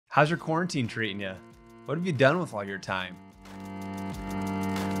How's your quarantine treating you? What have you done with all your time?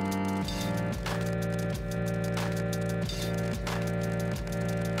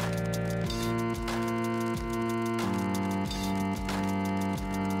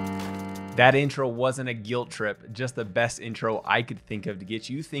 That intro wasn't a guilt trip, just the best intro I could think of to get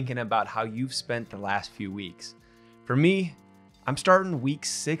you thinking about how you've spent the last few weeks. For me, I'm starting week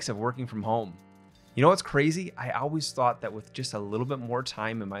 6 of working from home. You know what's crazy? I always thought that with just a little bit more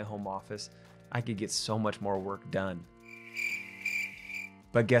time in my home office, I could get so much more work done.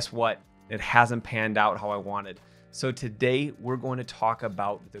 But guess what? It hasn't panned out how I wanted. So today we're going to talk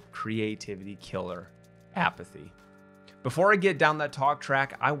about the creativity killer, apathy. Before I get down that talk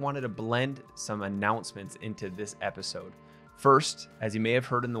track, I wanted to blend some announcements into this episode. First, as you may have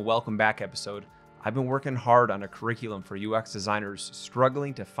heard in the Welcome Back episode, I've been working hard on a curriculum for UX designers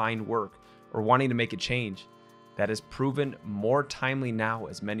struggling to find work or wanting to make a change. That has proven more timely now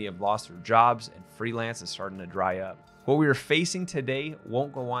as many have lost their jobs and freelance is starting to dry up. What we are facing today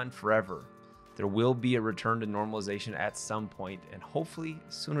won't go on forever. There will be a return to normalization at some point, and hopefully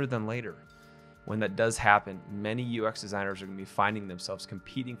sooner than later. When that does happen, many UX designers are going to be finding themselves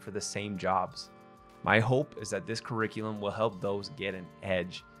competing for the same jobs. My hope is that this curriculum will help those get an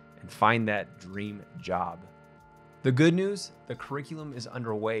edge and find that dream job. The good news, the curriculum is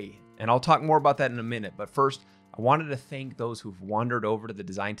underway, and I'll talk more about that in a minute. But first, I wanted to thank those who've wandered over to the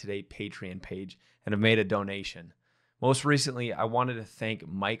Design Today Patreon page and have made a donation. Most recently, I wanted to thank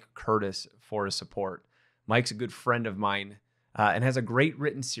Mike Curtis for his support. Mike's a good friend of mine and has a great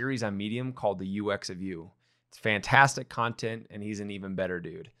written series on Medium called The UX of You. It's fantastic content, and he's an even better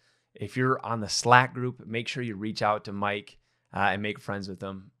dude. If you're on the Slack group, make sure you reach out to Mike and make friends with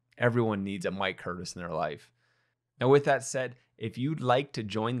him. Everyone needs a Mike Curtis in their life. Now, with that said, if you'd like to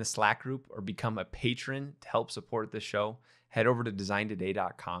join the Slack group or become a patron to help support this show, head over to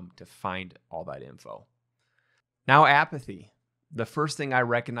designtoday.com to find all that info. Now, apathy. The first thing I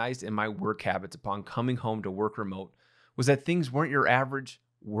recognized in my work habits upon coming home to work remote was that things weren't your average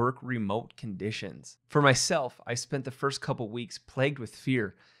work remote conditions. For myself, I spent the first couple weeks plagued with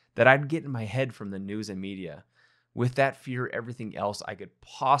fear that I'd get in my head from the news and media. With that fear, everything else I could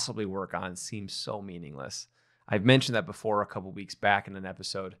possibly work on seemed so meaningless. I've mentioned that before a couple weeks back in an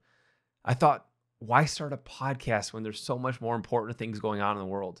episode. I thought, why start a podcast when there's so much more important things going on in the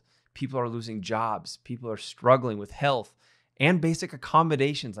world? People are losing jobs. People are struggling with health and basic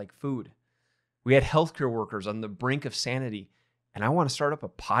accommodations like food. We had healthcare workers on the brink of sanity, and I want to start up a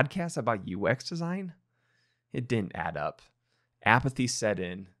podcast about UX design? It didn't add up. Apathy set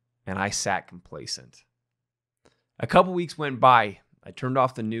in, and I sat complacent. A couple weeks went by. I turned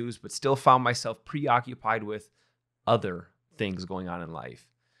off the news, but still found myself preoccupied with other things going on in life.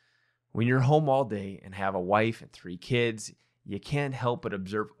 When you're home all day and have a wife and 3 kids, you can't help but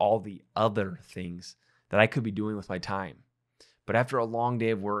observe all the other things that I could be doing with my time. But after a long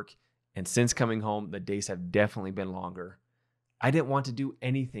day of work, and since coming home, the days have definitely been longer. I didn't want to do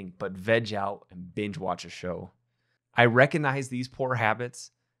anything but veg out and binge watch a show. I recognized these poor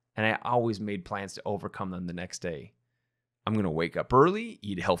habits, and I always made plans to overcome them the next day. I'm going to wake up early,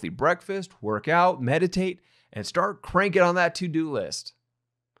 eat a healthy breakfast, work out, meditate, and start cranking on that to-do list.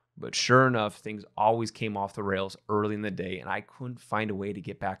 But sure enough, things always came off the rails early in the day, and I couldn't find a way to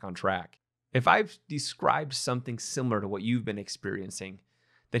get back on track. If I've described something similar to what you've been experiencing,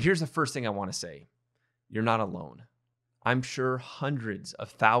 then here's the first thing I want to say. You're not alone. I'm sure hundreds of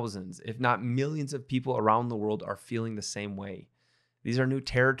thousands, if not millions of people around the world are feeling the same way. These are new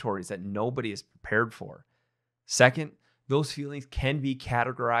territories that nobody is prepared for. Second, those feelings can be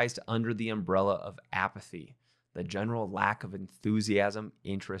categorized under the umbrella of apathy, the general lack of enthusiasm,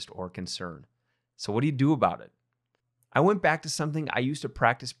 interest, or concern. So what do you do about it? I went back to something I used to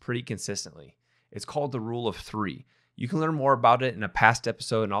practice pretty consistently. It's called the Rule of 3. You can learn more about it in a past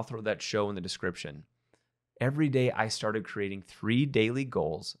episode, and I'll throw that show in the description. Every day I started creating 3 daily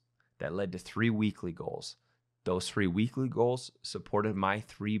goals that led to 3 weekly goals. Those 3 weekly goals supported my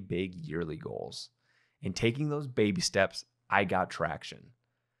 3 big yearly goals. In taking those baby steps, I got traction.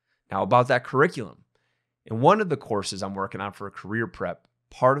 Now about that curriculum. In one of the courses I'm working on for a career prep,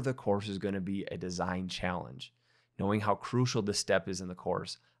 part of the course is going to be a design challenge. Knowing how crucial this step is in the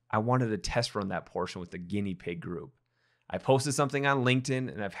course, I wanted to test run that portion with the guinea pig group. I posted something on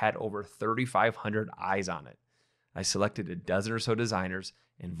LinkedIn and I've had over 3,500 eyes on it. I selected a dozen or so designers,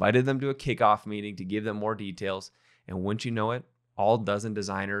 invited them to a kickoff meeting to give them more details, and wouldn't you know it, all dozen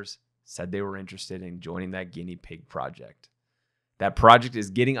designers said they were interested in joining that guinea pig project. That project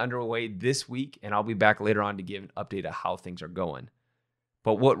is getting underway this week, and I'll be back later on to give an update of how things are going.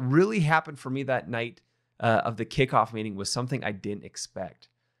 But what really happened for me that night of the kickoff meeting was something I didn't expect.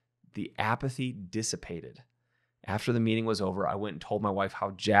 the apathy dissipated. After the meeting was over, I went and told my wife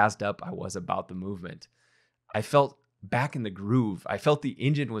how jazzed up I was about the movement. I felt back in the groove. I felt the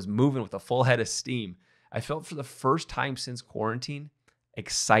engine was moving with a full head of steam. I felt for the first time since quarantine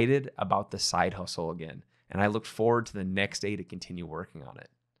excited about the side hustle again. And I looked forward to the next day to continue working on it.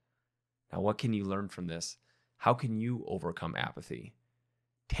 Now, what can you learn from this? How can you overcome apathy?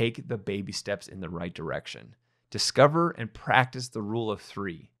 Take the baby steps in the right direction. Discover and practice the rule of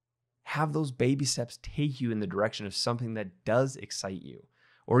 3. Have those baby steps take you in the direction of something that does excite you,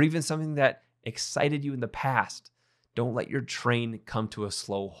 or even something that excited you in the past. Don't let your train come to a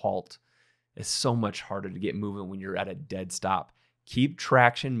slow halt. It's so much harder to get moving when you're at a dead stop. Keep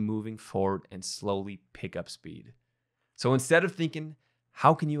traction moving forward and slowly pick up speed. So instead of thinking,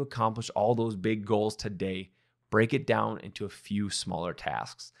 how can you accomplish all those big goals today? Break it down into a few smaller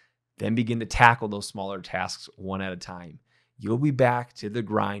tasks. Then begin to tackle those smaller tasks one at a time. You'll be back to the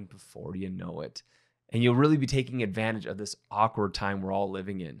grind before you know it. And you'll really be taking advantage of this awkward time we're all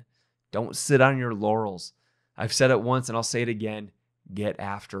living in. Don't sit on your laurels. I've said it once and I'll say it again. Get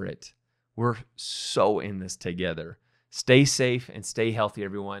after it. We're so in this together. Stay safe and stay healthy,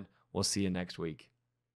 everyone. We'll see you next week.